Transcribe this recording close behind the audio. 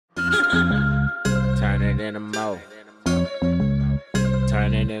Turn it into mo.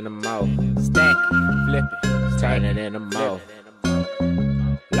 Turn it into mo. Stack it, flip it, turn it into mo.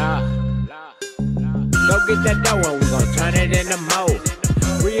 La. Go get that dough and we gon' turn it into mo.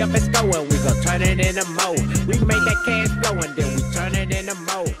 Re up and store and we gon' turn it into mo. We make that cash flow and then we turn it into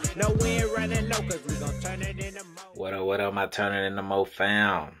mo. No, we ain't running low cause we gon' turn it into mo. What up, my turning into mo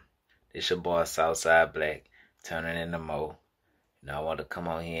fam? It's your boy Southside Black, turning into mo. Now I want to come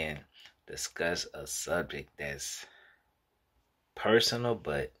on here and discuss a subject that's personal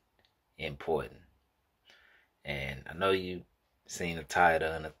but important. And I know you've seen the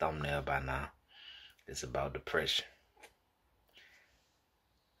title and the thumbnail by now. It's about depression.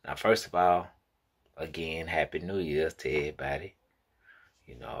 Now, first of all, again, Happy New Year's to everybody.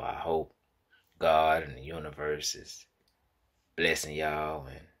 You know, I hope God and the universe is blessing y'all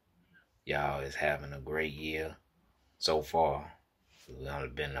and y'all is having a great year so far. It's only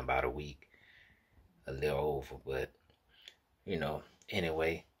been about a week, a little over, but, you know,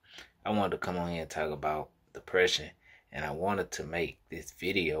 anyway, I wanted to come on here and talk about depression, and I wanted to make this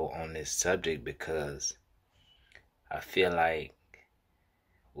video on this subject because I feel like,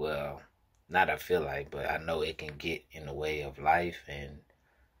 well, not I feel like, but I know it can get in the way of life and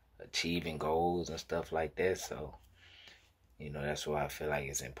achieving goals and stuff like that. So, you know, that's why I feel like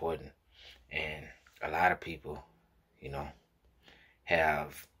it's important. And a lot of people, you know,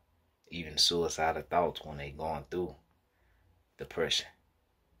 have even suicidal thoughts when they're going through depression.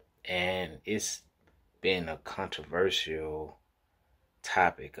 And it's been a controversial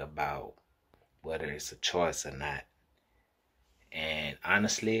topic about whether it's a choice or not. And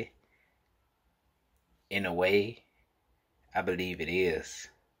honestly, in a way, I believe it is.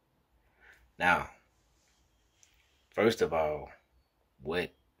 Now, first of all,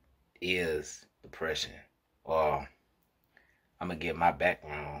 what is depression? Or I'm going to give my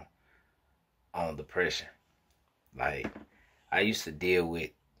background on depression. Like, I used to deal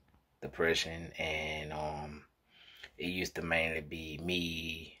with depression, and it used to mainly be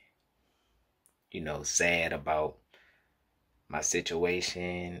me, you know, sad about my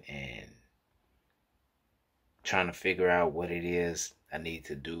situation and trying to figure out what it is I need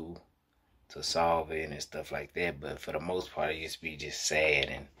to do to solve it and stuff like that. But for the most part, I used to be just sad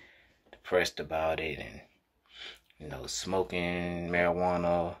and depressed about it, and, you know, smoking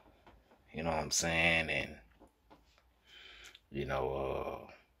marijuana, you know what I'm saying, and, you know,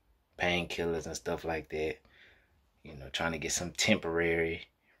 painkillers and stuff like that, you know, trying to get some temporary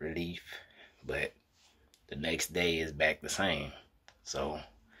relief, but the next day is back the same. So,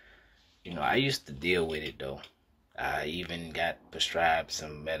 you know, I used to deal with it though. I even got prescribed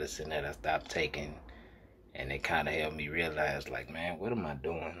some medicine that I stopped taking, and it kind of helped me realize, like, man, what am I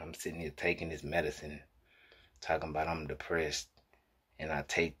doing? I'm sitting here taking this medicine, talking about I'm depressed, and I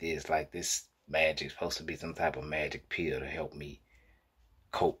take this like this magic, supposed to be some type of magic pill to help me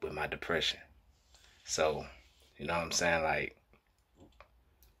cope with my depression. So, you know what I'm saying? Like,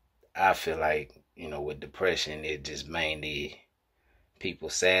 I feel like, you know, with depression, it just mainly people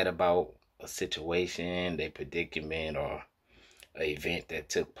sad about a situation, their predicament, or an event that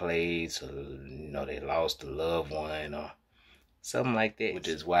took place, or, you know, they lost a loved one or something like that. Which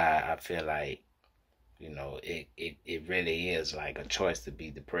is why I feel like, you know, it really is like a choice to be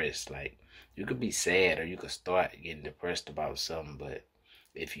depressed. Like, you could be sad or you could start getting depressed about something, but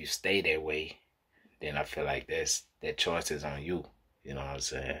if you stay that way, then I feel like that choice is on you. You know what I'm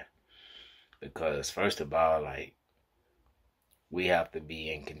saying? Because first of all, like, we have to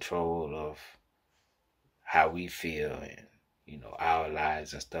be in control of how we feel and, you know, our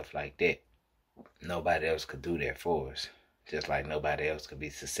lives and stuff like that. Nobody else could do that for us. Just like nobody else could be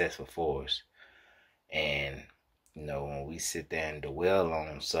successful for us. And, you know, when we sit there and dwell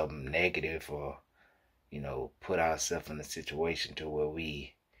on something negative, or, you know, put ourselves in a situation to where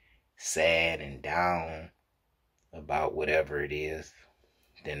we sad and down about whatever it is,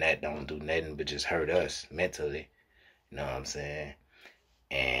 then that don't do nothing but just hurt us mentally. You know what I'm saying?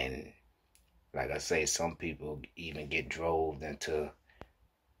 And like I say, some people even get drove into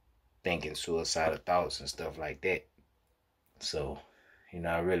thinking suicidal thoughts and stuff like that. So, you know,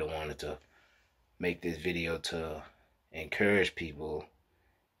 I really wanted to make this video to encourage people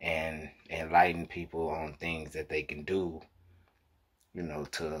and enlighten people on things that they can do, you know,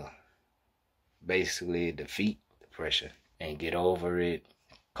 to basically defeat depression and get over it,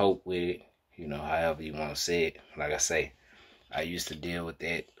 cope with it, you know, however you want to say it. Like I say, I used to deal with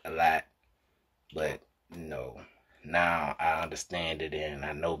that a lot, but, you know, now I understand it and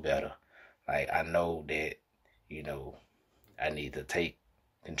I know better. Like, I know that, you know, I need to take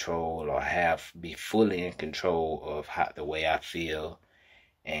control or be fully in control of the way I feel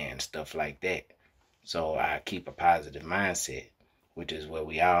and and stuff like that. So I keep a positive mindset, which is what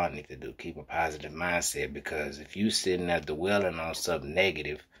we all need to do. Keep a positive mindset, because if you sitting there dwelling on something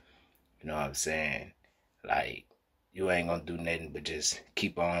negative, you know what I'm saying? Like, you ain't gonna do nothing but just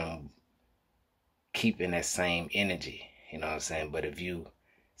keep on keeping that same energy. You know what I'm saying? But if you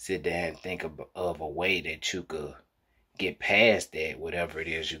sit there and think of a way that you could get past that, whatever it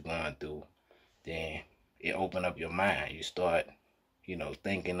is you're going through, then it open up your mind. You start,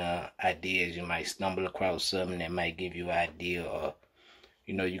 thinking of ideas. You might stumble across something that might give you an idea, or,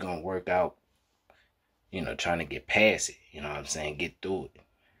 you're going to work out, trying to get past it. You know what I'm saying? Get through it.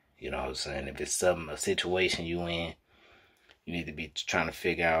 You know what I'm saying? If it's a situation you in, you need to be trying to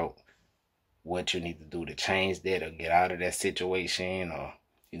figure out what you need to do to change that or get out of that situation, or,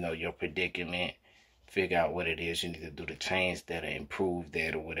 your predicament. Figure out what it is you need to do to change that or improve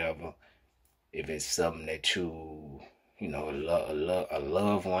that or whatever. If it's something that you, a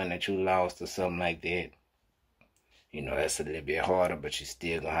loved one that you lost or something like that, that's a little bit harder, but you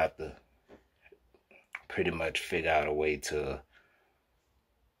still gonna have to pretty much figure out a way to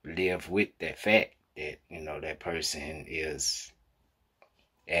live with that fact that, that person is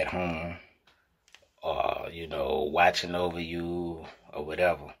at home, or, watching over you or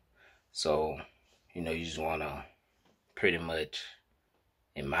whatever. So, you just want to pretty much,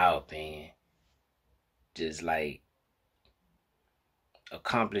 in my opinion, just like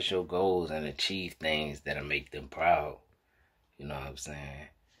accomplish your goals and achieve things that'll make them proud. You know what I'm saying?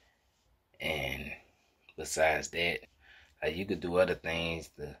 And besides that, like, you could do other things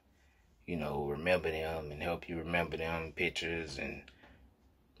to, remember them and help you remember them, pictures and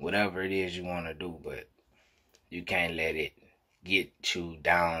whatever it is you want to do. But you can't let it get you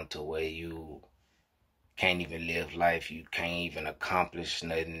down to where you can't even live life. You can't even accomplish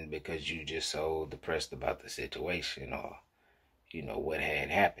nothing because you just so depressed about the situation, or, what had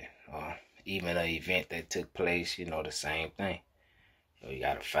happened, or even an event that took place, the same thing. You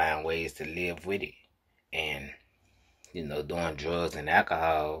got to find ways to live with it. And, doing drugs and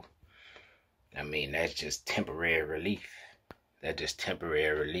alcohol, I mean, that's just temporary relief. That's just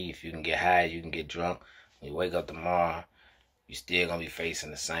temporary relief. You can get high, you can get drunk. When you wake up tomorrow, you're still going to be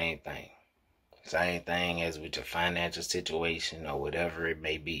facing the same thing. Same thing as with your financial situation or whatever it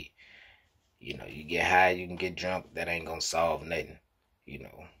may be. You get high, you can get drunk, that ain't gonna solve nothing.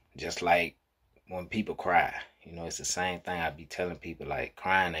 Just like when people cry, it's the same thing. I be telling people, like,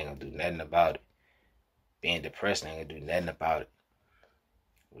 crying ain't gonna do nothing about it. Being depressed ain't gonna do nothing about it.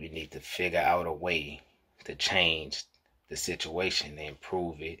 We need to figure out a way to change the situation, to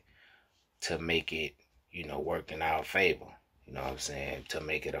improve it, to make it, work in our favor. You know what I'm saying? To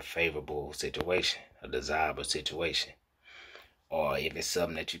make it a favorable situation, a desirable situation. Or if it's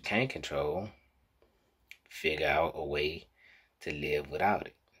something that you can't control, figure out a way to live without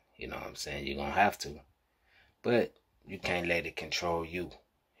it. You know what I'm saying? You're going to have to. But you can't let it control you.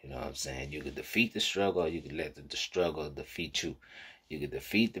 You know what I'm saying? You could defeat the struggle, or you could let the struggle defeat you. You could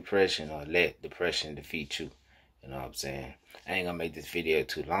defeat depression or let depression defeat you. You know what I'm saying? I ain't going to make this video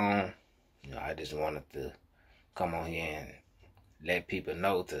too long. I just wanted to come on here and let people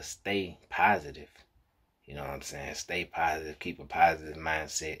know to stay positive. You know what I'm saying? Stay positive, keep a positive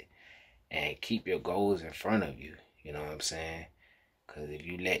mindset, and keep your goals in front of you. You know what I'm saying? Because if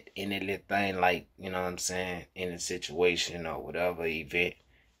you let any little thing, like, you know what I'm saying, any situation or whatever event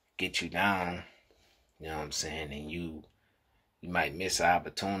get you down, you know what I'm saying, and you might miss an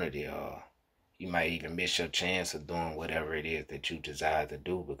opportunity, or you might even miss your chance of doing whatever it is that you desire to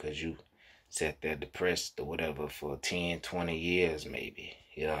do, because you sat there depressed or whatever for 10, 20 years maybe.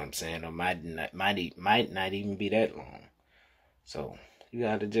 You know what I'm saying? Or might not even be that long. So you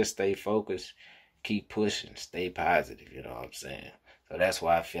got to just stay focused, keep pushing, stay positive. You know what I'm saying? So that's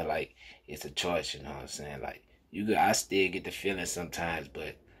why I feel like it's a choice. You know what I'm saying? Like, I still get the feeling sometimes,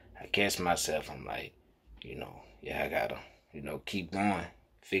 but I catch myself. I'm like, yeah, I gotta, keep going,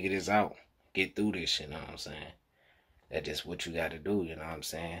 figure this out, get through this. You know what I'm saying? That's just what you got to do. You know what I'm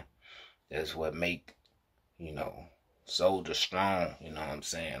saying? That's what make, soldiers strong. You know what I'm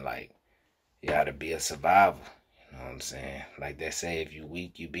saying? Like, you gotta be a survivor. You know what I'm saying? Like they say, if you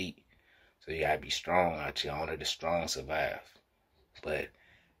weak, you beat. So you gotta be strong out here. Only the strong survive. But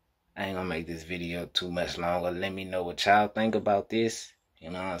I ain't gonna make this video too much longer. Let me know what y'all think about this.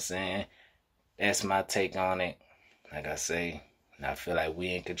 You know what I'm saying? That's my take on it. Like I say, I feel like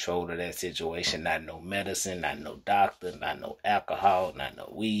we in control of that situation. Not no medicine, not no doctor, not no alcohol, not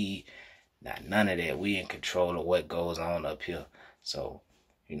no weed, not none of that. We in control of what goes on up here. So,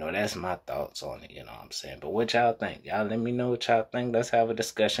 that's my thoughts on it, you know what I'm saying? But what y'all think? Y'all let me know what y'all think. Let's have a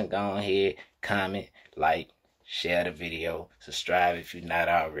discussion. Go on ahead, comment, like, share the video, subscribe if you're not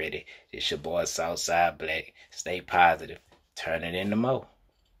already. It's your boy Southside Black. Stay positive. Turn it into mo.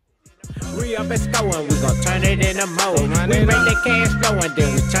 We up and going, we gon' turn it into mo. We make the cash flowing,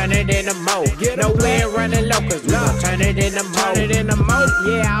 then we turn it into mo. No way running low, cause we gon' turn it into mo.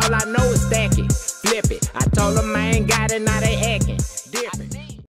 Yeah, all I know is stack it, flip it. I told them I ain't got it, now they